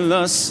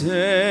stella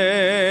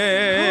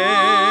sei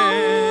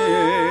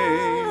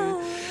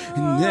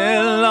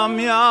nella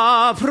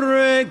mia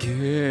preghiera.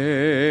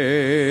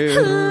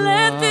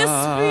 let this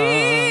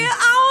be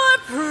our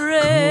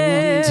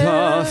prayer.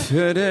 Quanta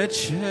fede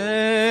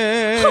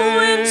c'è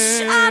When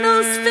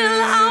shadows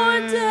fill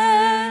our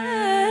day,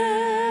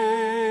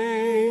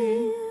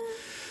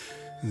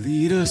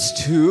 lead us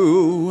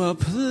to a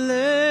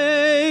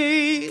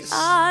place,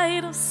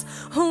 guide us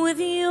with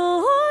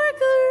your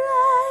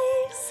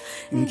grace.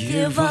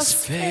 give us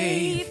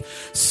faith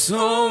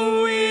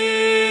so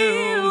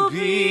we'll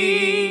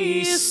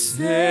be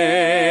saved.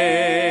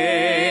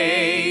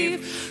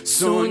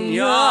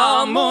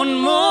 Sogniamo un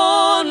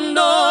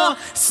mondo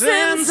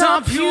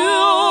senza più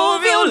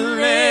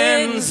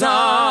violenza,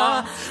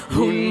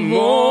 un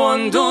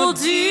mondo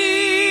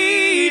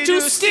di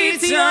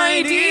giustizia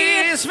e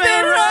di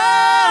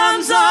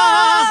speranza.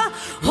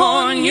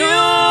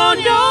 Ognuno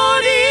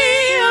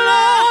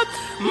dirà,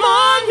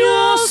 ma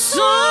io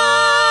sono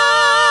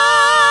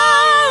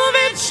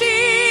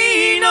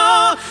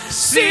vicino,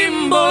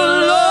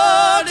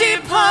 simbolo di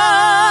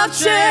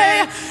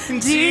pace,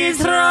 di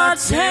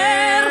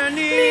fraternità.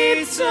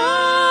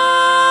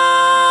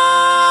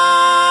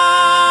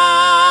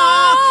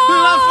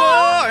 La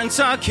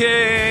forza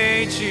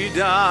che ci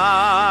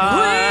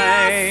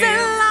dai,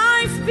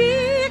 Life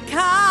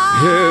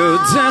becomes il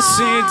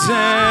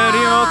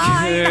desiderio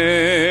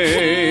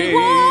che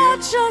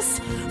watch us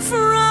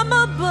from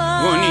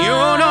above.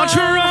 ognuno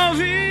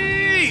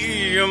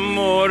trovi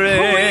amore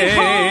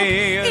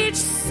Each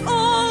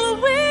soul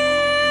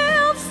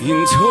will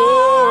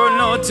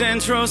intorno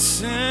dentro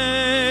sé.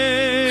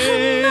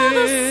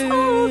 another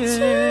soul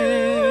to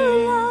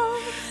love.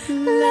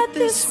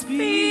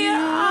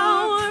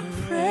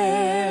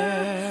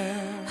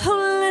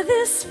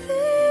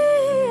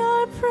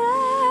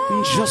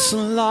 just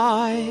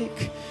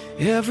like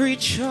every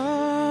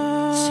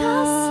child. Just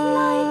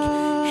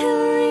like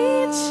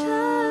every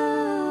child.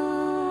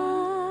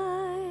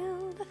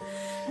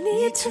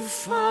 Need to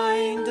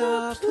find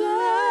a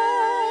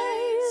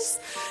place.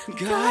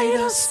 Guide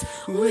us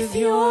with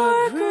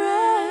your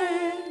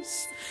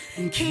grace.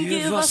 And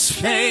give us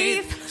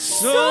faith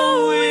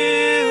so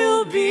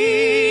we'll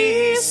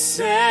be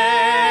saved.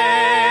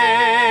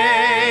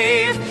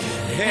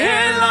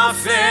 And la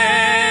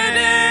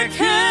fede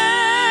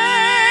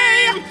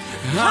came,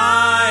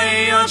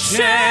 io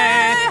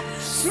c'è,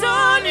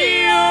 sognai.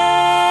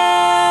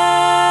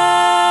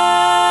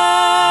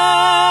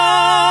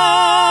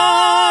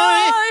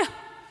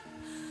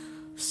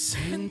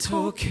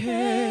 Sento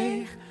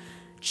che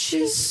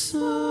ci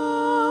sono.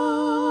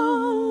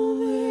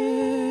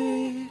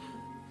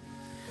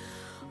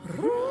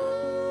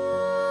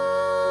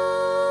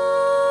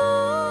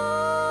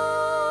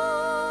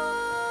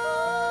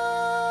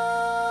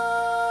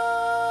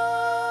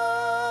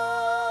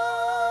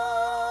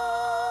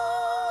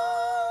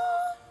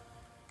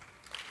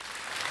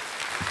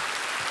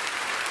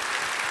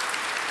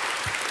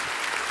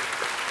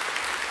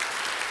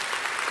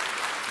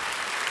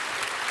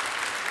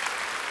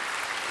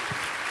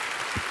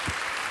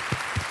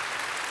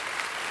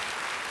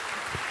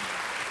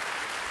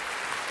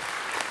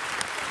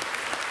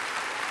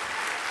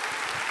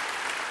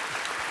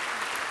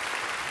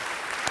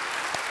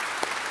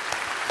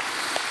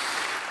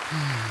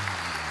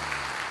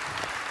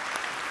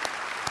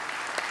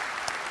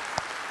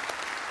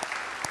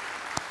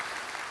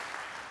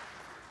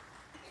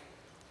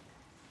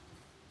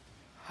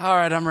 All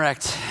right, I'm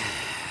wrecked.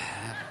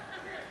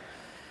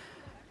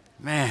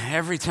 Man,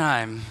 every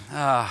time.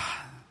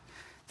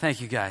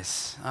 Thank you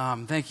guys.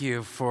 Thank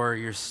you for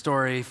your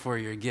story, for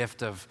your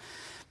gift of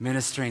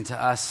ministering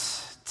to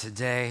us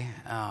today.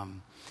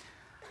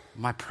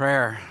 My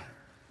prayer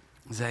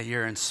is that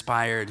you're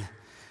inspired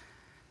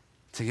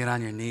to get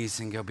on your knees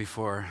and go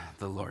before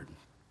the Lord.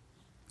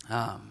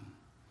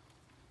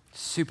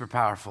 Super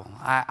powerful.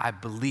 I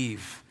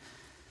believe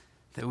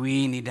that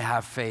we need to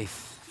have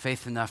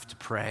faith enough to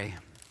pray.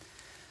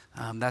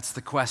 That's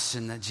the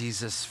question that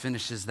Jesus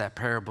finishes that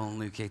parable in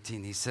Luke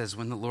 18. He says,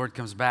 when the Lord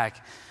comes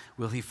back,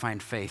 will he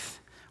find faith,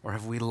 or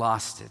have we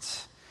lost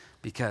it?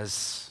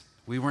 Because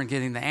we weren't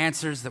getting the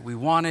answers that we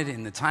wanted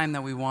in the time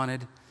that we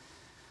wanted.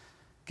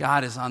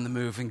 God is on the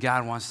move, and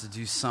God wants to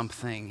do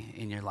something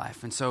in your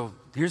life. And so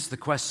here's the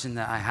question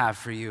that I have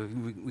for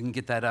you. We can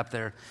get that up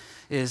there,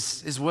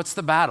 is what's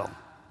the battle?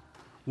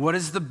 What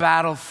is the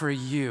battle for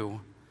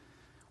you?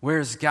 Where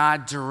is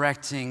God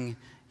directing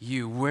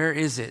you? Where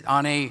is it?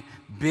 On a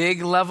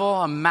big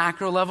level, a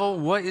macro level,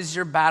 what is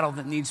your battle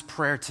that needs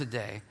prayer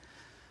today?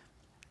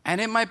 And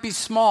it might be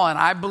small, and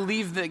I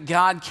believe that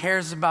God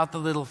cares about the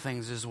little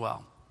things as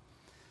well.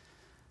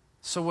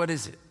 So what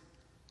is it?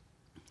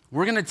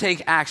 We're going to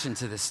take action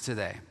to this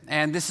today,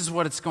 and this is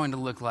what it's going to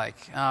look like.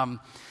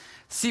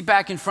 See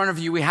back in front of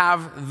you, we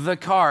have the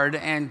card,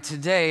 and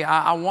today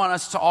I want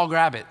us to all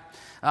grab it.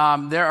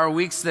 There are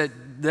weeks that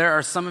there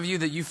are some of you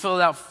that you fill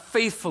it out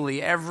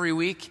faithfully every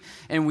week,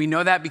 and we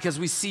know that because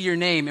we see your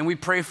name, and we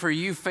pray for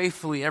you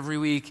faithfully every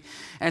week.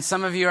 And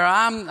some of you are,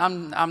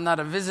 I'm not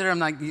a visitor, I'm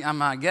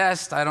not a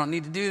guest, I don't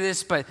need to do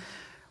this, but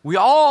we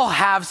all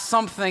have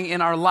something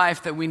in our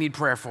life that we need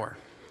prayer for.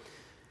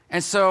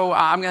 And so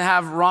I'm going to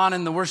have Ron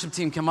and the worship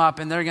team come up,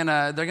 and they're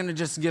gonna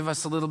just give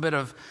us a little bit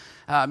of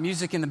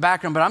music in the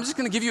background. But I'm just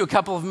going to give you a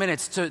couple of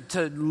minutes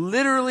to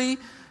literally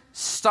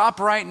stop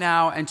right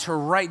now and to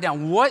write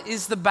down what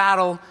is the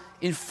battle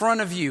in front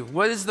of you.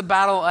 What is the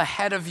battle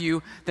ahead of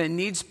you that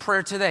needs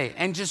prayer today?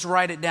 And just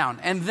write it down.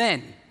 And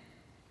then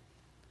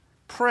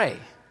pray.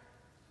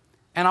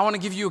 And I want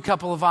to give you a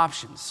couple of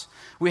options.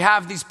 We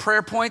have these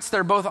prayer points.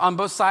 They're both on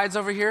both sides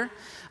over here.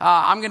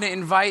 I'm going to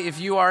invite, if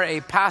you are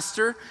a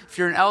pastor, if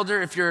you're an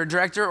elder, if you're a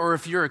director, or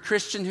if you're a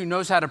Christian who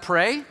knows how to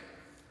pray,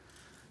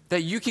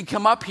 that you can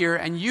come up here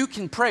and you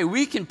can pray.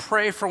 We can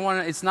pray for one.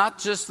 It's not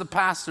just the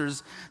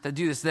pastors that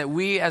do this, that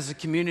we as a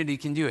community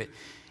can do it.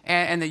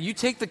 And that you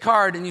take the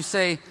card and you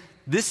say,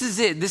 this is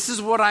it. This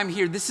is what I'm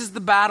here. This is the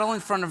battle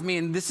in front of me,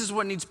 and this is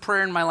what needs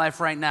prayer in my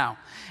life right now.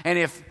 And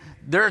if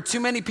there are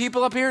too many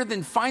people up here,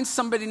 then find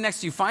somebody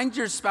next to you. Find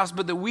your spouse,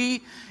 but that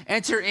we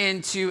enter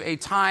into a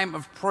time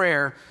of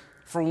prayer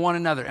for one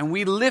another. And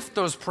we lift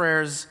those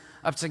prayers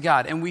up to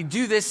God. And we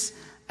do this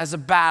as a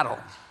battle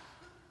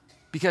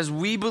because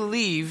we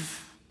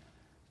believe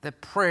that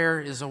prayer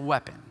is a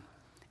weapon.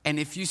 And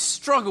if you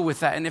struggle with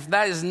that, and if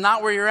that is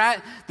not where you're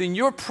at, then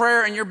your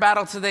prayer and your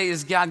battle today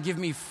is, God, give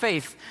me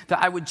faith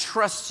that I would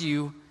trust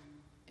you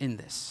in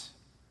this.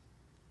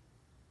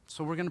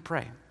 So we're going to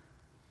pray.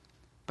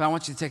 But I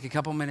want you to take a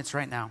couple minutes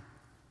right now.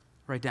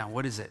 Write down,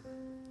 what is it?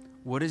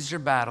 What is your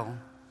battle?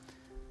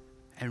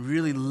 And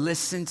really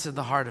listen to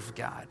the heart of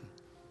God.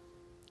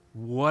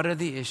 What are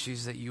the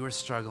issues that you are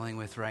struggling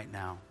with right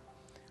now?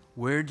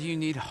 Where do you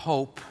need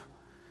hope?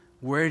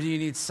 Where do you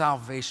need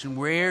salvation?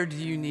 Where do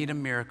you need a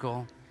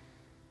miracle?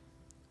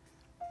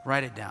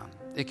 Write it down.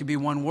 It could be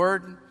one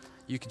word.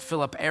 You could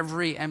fill up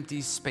every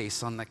empty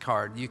space on the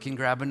card. You can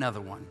grab another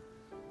one.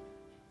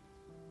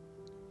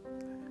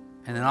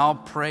 And then I'll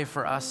pray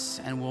for us,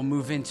 and we'll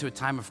move into a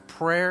time of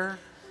prayer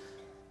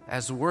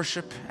as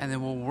worship, and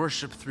then we'll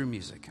worship through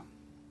music.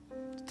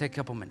 Take a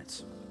couple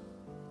minutes.